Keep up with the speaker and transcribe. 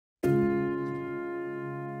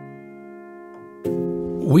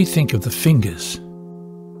We think of the fingers.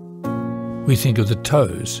 We think of the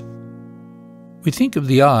toes. We think of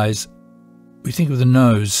the eyes. We think of the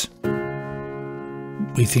nose.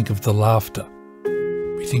 We think of the laughter.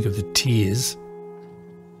 We think of the tears.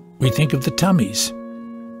 We think of the tummies.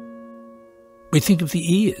 We think of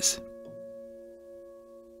the ears.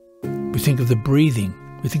 We think of the breathing.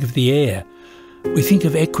 We think of the air. We think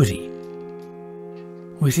of equity.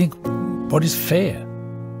 We think, what is fair?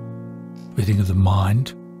 We think of the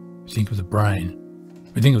mind. We think of the brain.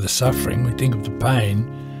 We think of the suffering. We think of the pain.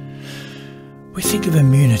 We think of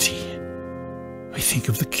immunity. We think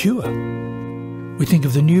of the cure. We think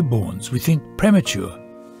of the newborns. We think premature.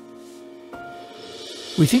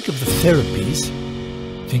 We think of the therapies.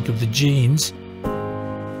 We think of the genes.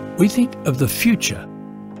 We think of the future.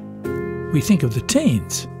 We think of the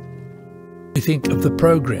teens. We think of the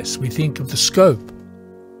progress. We think of the scope.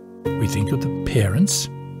 We think of the parents.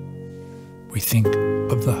 We think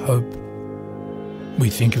of the hope. We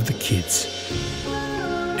think of the kids.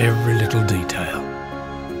 Every little detail.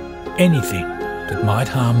 Anything that might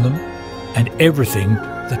harm them and everything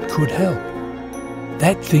that could help.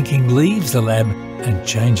 That thinking leaves the lab and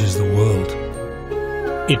changes the world.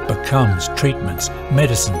 It becomes treatments,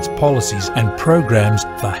 medicines, policies and programs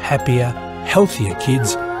for happier, healthier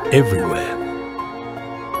kids everywhere.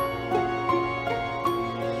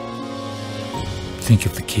 Think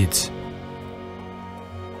of the kids.